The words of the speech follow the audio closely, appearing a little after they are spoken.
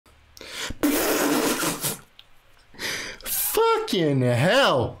Fucking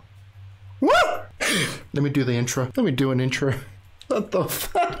hell. What? Let me do the intro. Let me do an intro. What the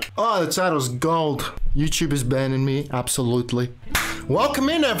fuck? Oh, the title's gold. YouTube is banning me. Absolutely. Welcome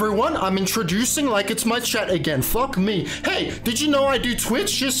in, everyone. I'm introducing like it's my chat again. Fuck me. Hey, did you know I do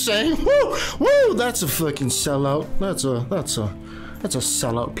Twitch? Just saying. Woo! Woo! That's a fucking sellout. That's a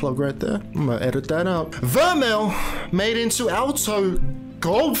sellout plug right there. I'm gonna edit that out. Vermeil made into Alto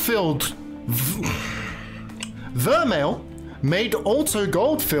Goldfield. Vermeil made Alto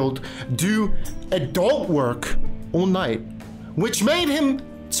Goldfield do adult work all night, which made him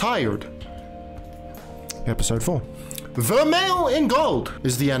tired. Episode 4. Vermeil in Gold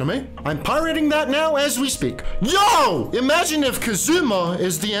is the anime. I'm pirating that now as we speak. Yo! Imagine if Kazuma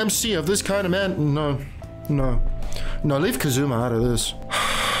is the MC of this kind of man. No, leave Kazuma out of this.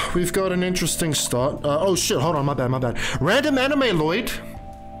 We've got an interesting start. Oh shit, hold on, my bad. Random anime Loid.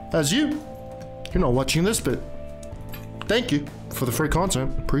 As you're not watching this, but thank you for the free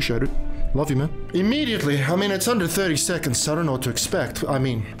content. Appreciate it. Love you, man. Immediately, I mean, it's under 30 seconds, so I don't know what to expect. I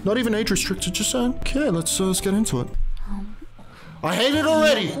mean, not even age restricted, just saying. Okay, let's get into it. I hate it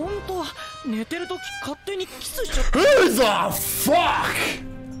already! Who the fuck?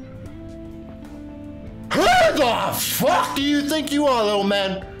 Who the fuck do you think you are, little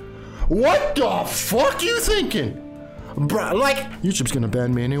man? What the fuck are you thinking? Bruh, like, YouTube's gonna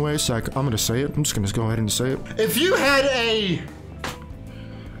ban me anyway, so I'm gonna say it. I'm just gonna go ahead and say it. If you had a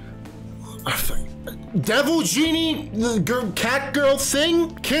devil genie cat girl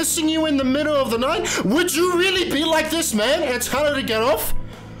thing kissing you in the middle of the night, would you really be like this, man? It's harder to get off?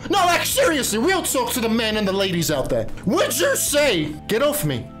 No, like, seriously, real talk to the men and the ladies out there. Would you say, get off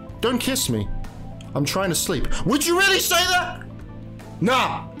me, don't kiss me, I'm trying to sleep? Would you really say that?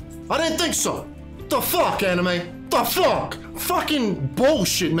 Nah, I didn't think so. The fuck, anime? The fuck? Fucking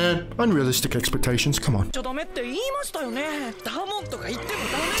bullshit, man. Unrealistic expectations, come on.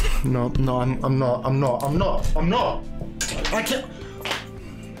 No, I'm not. I can't.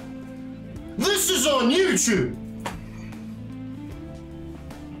 This is on YouTube.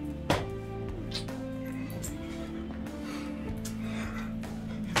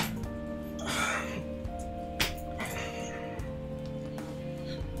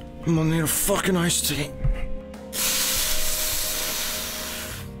 I'm gonna need a fucking iced tea.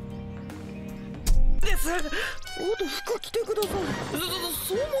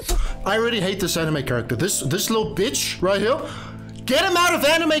 I already hate this anime character. This little bitch right here. Get him out of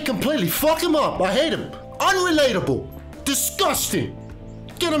anime completely. Fuck him up. I hate him. Unrelatable. Disgusting.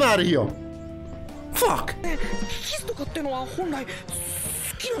 Get him out of here. Fuck.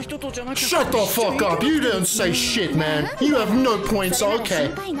 Shut the fuck up. You didn't say shit, man. You have no points.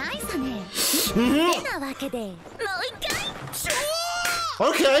 Okay.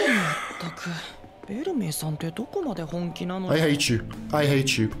 Okay. I hate you. I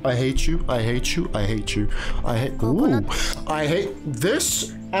hate you. I hate you. I hate you. I hate you. I hate. Ooh. I hate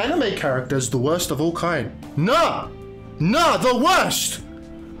this anime character is the worst of all kind. Nah, the worst.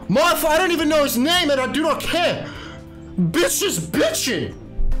 I don't even know his name, and I do not care. Bitch is bitching.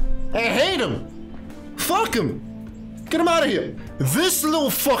 I hate him. Fuck him. Get him out of here. This little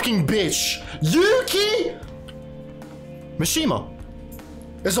fucking bitch, Yuki Mishima,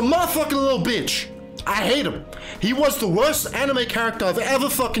 is a motherfucking little bitch. I hate him. He was the worst anime character I've ever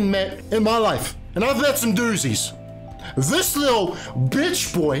fucking met in my life. And I've met some doozies. This little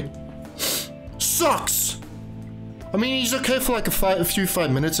bitch boy sucks. I mean, he's okay for like a few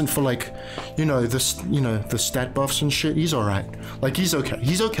 5 minutes, and for like, the stat buffs and shit, he's alright. Like, he's okay.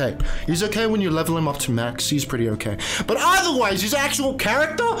 He's okay. He's okay when you level him up to max. He's pretty okay. But otherwise, his actual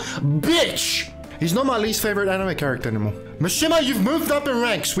character, bitch. He's not my least favorite anime character anymore. Mishima, you've moved up in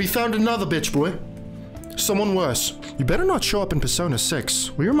ranks. We found another bitch boy. Someone worse. You better not show up in Persona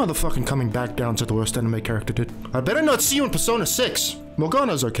 6. Well, you're motherfucking coming back down to the worst anime character did. I better not see you in Persona 6.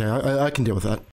 Morgana's okay. I can deal with that.